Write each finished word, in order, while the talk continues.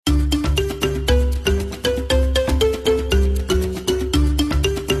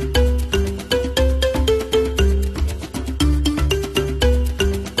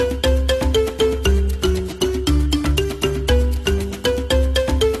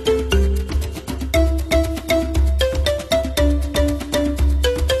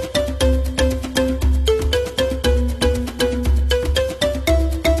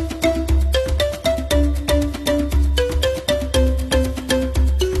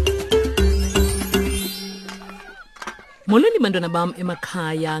Molweni bantwana bam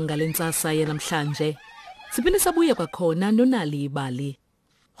emakhaya ngalentsasa yanamhlanje. Siphinde sabuya kwakhona nonali ibali.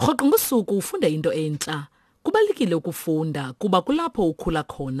 Rhoqo ngosuku ufunda into entsha. Kubalulekile ukufunda kuba kulapho ukhula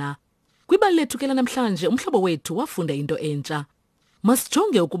khona. Kwibali lethu ke namhlanje umhlobo wethu wafunda into entsha.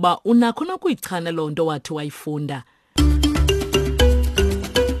 Masijonge ukuba unakho na kuyichana loo nto wathi wayifunda.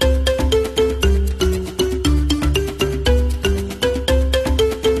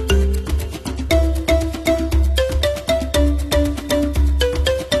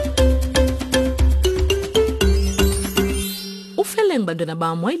 UFeleng bantwana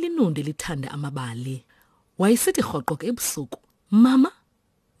bam wayelinundi lithanda amabali. Wayesithi rhoqo ke ebusuku, "Mama,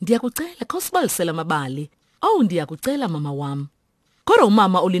 ndiyakucela khawusibalisela amabali." "Awu ndiyakucela mama wam." Kodwa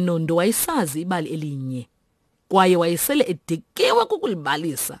umama olinundi wayesazi ibali elinye. Kwaye wayesele edikiwe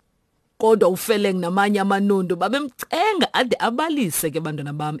kukulibalisa. Kodwa uFeleng namanye amanundo babemcenga ade abalise ke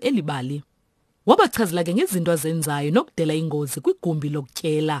bantwana bam elibali. Wabachazela ke ngezinto azenzayo nokudela ingozi kwigumbi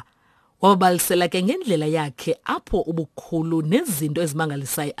lokutyela. Wabalisela ke ngendlela yakhe apho ubukhulu nezinto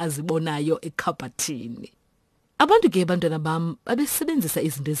ezimangalisayo azibonayo ekhabhathini. Abantu ke bantwana bam babesebenzisa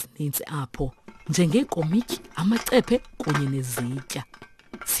izinto ezininzi apho, njengeekomityi, amacephe kunye nezitya.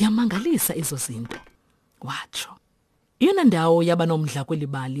 Siyamangalisa izo zinto, watsho. Iyona ndawo yaba nomdla kweli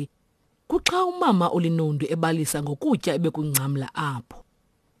bali, kuxa umama olinundu ebalisa ngokutya ebekungcamla apho.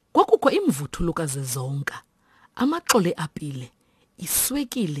 Kwakukho imvuthuluka zezonka, amaxole apile,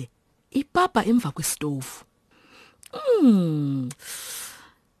 iswekile, ipapa emva kwesitofu.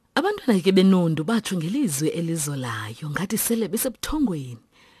 Abantwana ke benundu batsho ngelizwi elizolayo ngathi sele besebuthongweni.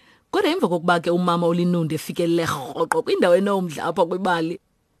 Kodwa emva kokuba ke umama olinundu efikelele rhoqo kwindawo enomdla apha kwibali,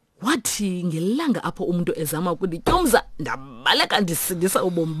 wathi ngelanga apho umuntu ezama ukulityumza, "Ndabaleka ndisindisa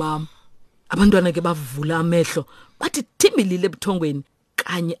ubomi bam." Abantwana ke bavula amehlo, bathi thimbilile ebuthongweni,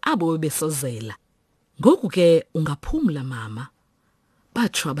 kanye abo bebesozela. "Ngoku ke ungaphumla mama,"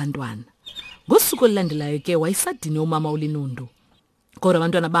 batsho abantwana. Ngosuku olulandelayo ke wayesadini umama olinundu. Kodwa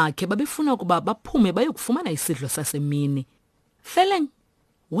abantwana bakhe babefuna ukuba baphume bayokufumana isidlo sasemini. "Feleng,"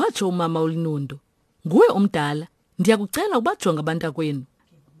 watsho umama olinundu, "nguwe omdala, ndiyakucela ubajonga abantakwenu."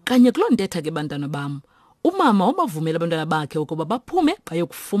 Kanye kuloo ntetha ke bantwana bam, umama wabavumela abantwana bakhe ukuba baphume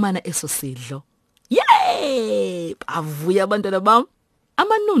bayokufumana eso sidlo. Yey! Bavuya abantwana bam.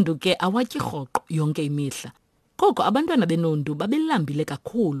 Amanundu ke awatyi rhoqo yonke imihla. Koko abantwana benundu babelambile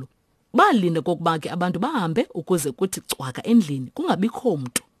kakhulu. Balinda kokuba ke abantu bahambe ukuze kuthi cwaka endlini kungabikho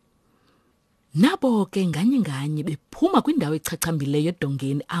mntu. Nabo ke nganye bephuma kwindawo echachambileyo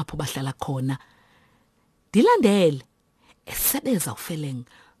edongeni apho bahlala khona. "Ndilandele," esebeza uFeleng.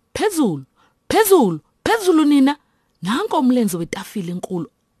 "Phezulu, phezulu, phezulu nina." Nanko umlenze wetafile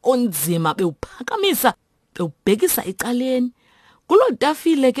enkulu onzima bewuphakamisa, bewubhekisa ecaleni. Kuloo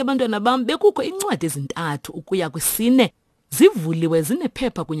tafile ke bantwana bam bekukho incwadi ezintathu ukuya kwisine, zivuliwe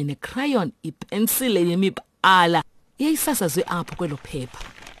zinephepha kunye necrayon, ipensile yemibala eyayisasazwe apho kwelo phepha.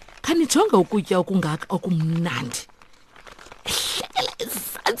 Khanijonge ukutya okungaka okumnandi. Ehlekela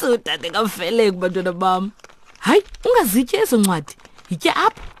izantsi udade kaFeleng bantwana bam. "Hayi, ungazityi ezo ncwadi, yitya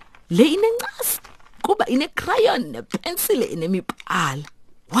apha. Le inencasa kuba inecrayon nepensile enemibala."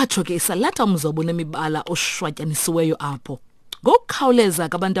 Watsho ke isalatha umzobo nemibala oshwatyanisiweyo apho. Ngokukhawuleza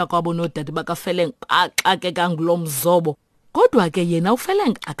ke abantu akwabo noodade bakaFeleng baxakeka ngulo mzobo. Kodwa ke yena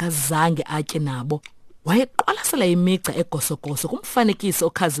uFeleng akazange atye nabo. Wayeqwalasela imigca egosogoso kumfanekiso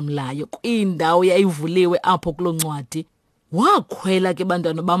okhazimlayo kwindawo yayivuliwe apho kuloo ncwadi. Wakhwela ke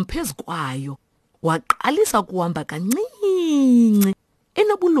bantwana bam phezu kwayo. Waqalisa ukuhamba kancinci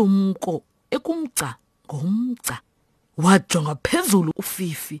enobulumko ekumgca ngomgca. Wajonga phezulu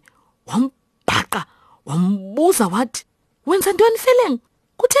uFifi, wambhaqa, wambuza wathi, "Wenza ntoni Feleng?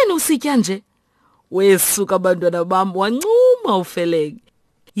 Kutheni usitya nje?" Wesuka abantwana bam wancuma uFeleng.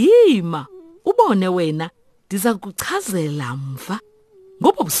 "Yima, ubone wena, ndiza kuchazela mva."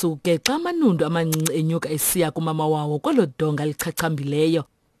 Ngobo busuku ke xa amanundu amancinci enyuka esiya kumama wawo kwelo donga lichachambileyo,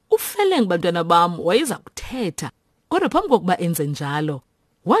 uFeleng bantwana bam wayeza kuthetha. Kodwa phambi kokuba enze njalo,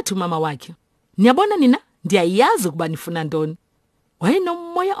 wathi umama wakhe, "Niyabona nina, ndiyayazi ukuba nifuna ntoni."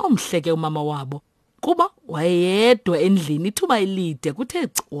 Wayenomoya omhle ke umama wabo, kuba wayedwa endlini ithuba elide kuthe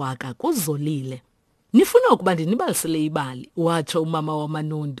cwaka kuzolile. "Nifuna ukuba ndinibalisele ibali," watsho umama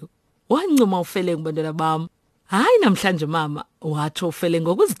wamanundu. Wancuma uFeleng bantwana bam. "Hayi namhlanje mama," watsho uFeleng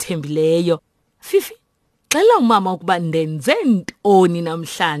ngokuzithembileyo. "Fifi, xela umama ukuba ndenze ntoni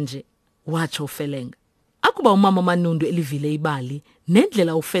namhlanje," watsho uFeleng. Akuba umama manundu elivile ibali,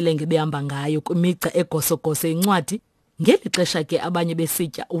 nendlela uFeleng ebehamba ngayo kwimigca egosogoso incwadi, ngeli xesha ke abanye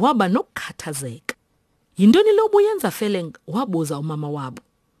besitya waba nokukhathazeka. "Yintoni lo buyenza Feleng?" wabuza umama wabo.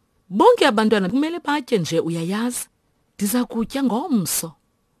 "Bonke abantwana kumele batye nje uyayazi. ndiza kutya ngomso,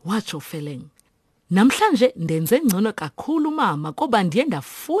 watsho uFeleng. Namhlanje ndenze ngcono kakhulu mama kuba ndiye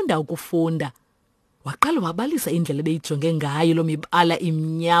ndafunda ukufunda. Waqala wabalisa indlela ebeyijonge ngayo lo mibala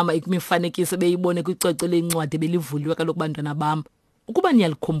imnyama ikumifanekiso beyibone kwicwecwe lencwadi belivuliwe kaloku bantwana bam, ukuba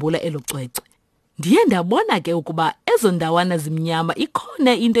niyalikhumbula elo cwecwe. Ndiye ndabona ke ukuba ezo ndawana zimnyama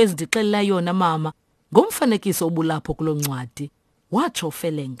ikhona into ezindixelela yona mama ngomfanekiso obulapho kulo ncwadi, watsho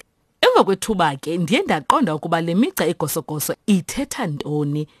uFeleng. Emva kwethuba ke ndiye ndaqonda ukuba le migca egosogoso ithetha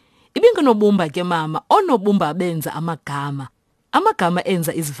ntoni. Ibingenobumba ke mama, oonobumba benza amagama. Amagama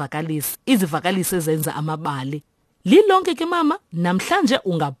enza izivakalisi, izivakalisi ezenza amabali. Lilonke ke mama, namhlanje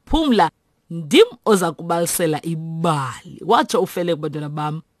ungaphumla, ndim oza kubalisela ibali, watsho uFeleng bantwana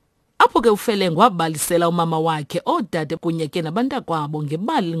bam. Apho ke uFeleng wabalisela umama wakhe, oodade kunye ke nabantakwabo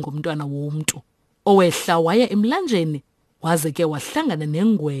ngebali ngomntwana womntu. Owehla waya emlanjeni, waze ke wahlangana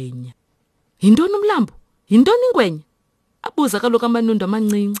nengwenya. Yintoni umlambo? Yintoni ingwenya? Abuza kaloku amanundu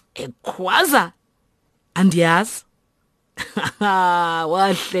amancinci, ekhwaza. Andiyazi.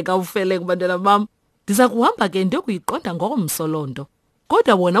 Wahleka uFeleng bantwana bam. Ndiza kuhamba ke ndiyokuyiqonda ngomso loo nto.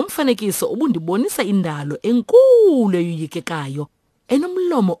 Kodwa wona umfanekiso ubundibonisa indalo enkulu eyoyikekayo,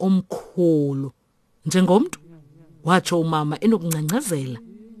 enomlomo omkhulu. Njengomntu, watsho umama enokungcangcazela.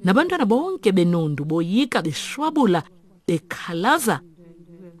 Nabantwana bonke benundu boyika beshwabula, bekhalaza.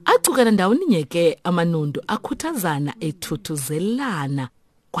 Acukana ndawoninye ke amanundu akhuthazana ethuthuzelana,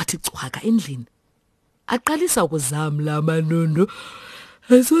 kwathi cwaka endlini. Aqalisa ukuzamla amanundu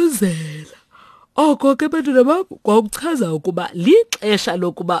esozela. Oko ke bantwana bam kwakuchaza ukuba lixesha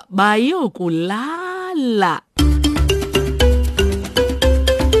lokuba bayokulala.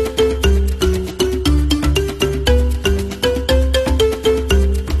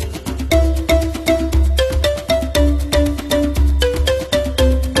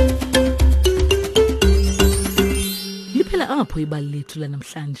 Apho ibali lethu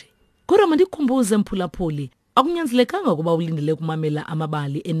lanamhlanje. Kodwa mandikhumbuze mphulaphuli, akunyanzelekanga ukuba ulindele kumamela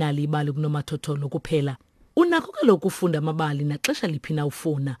amabali enali ibali kunomathotholo kuphela. Unakho kaloku ukufunda amabali naxesha liphi na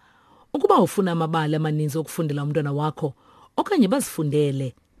ufuna. Ukuba ufuna amabali amaninzi okufundela umntwana wakho, okanye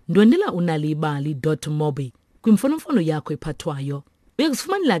bazifundele, ndwendela unalibali.mobi kwimfonomfono yakho ephathwayo.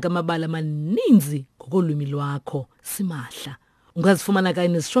 Uyakuzifumanela ke amabali amaninzi ngokolwimi lwakho, simahla. Ungazifumana kanye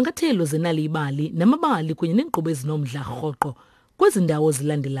nezishwankathelo zenali ibali namabali kunye neenkqubo ezinomdla rhoqo kwezi ndawo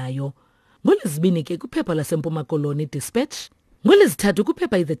zilandelayo. NgoLwezibini ke kwiphepha laseMpuma Koloni Dispatch, ngoLwezithathu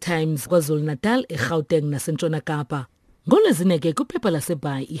kwiphepha iThe Times KwaZulu-Natal, eGauteng naseNtshona Kapa, ngoLwezine ke kwiphepha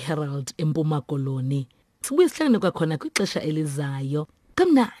laseBhayi iHerald eMpuma Koloni. Sibuye sihlangane kwakhona kwixesha elizayo.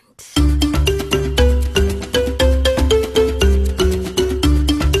 Kamnandi.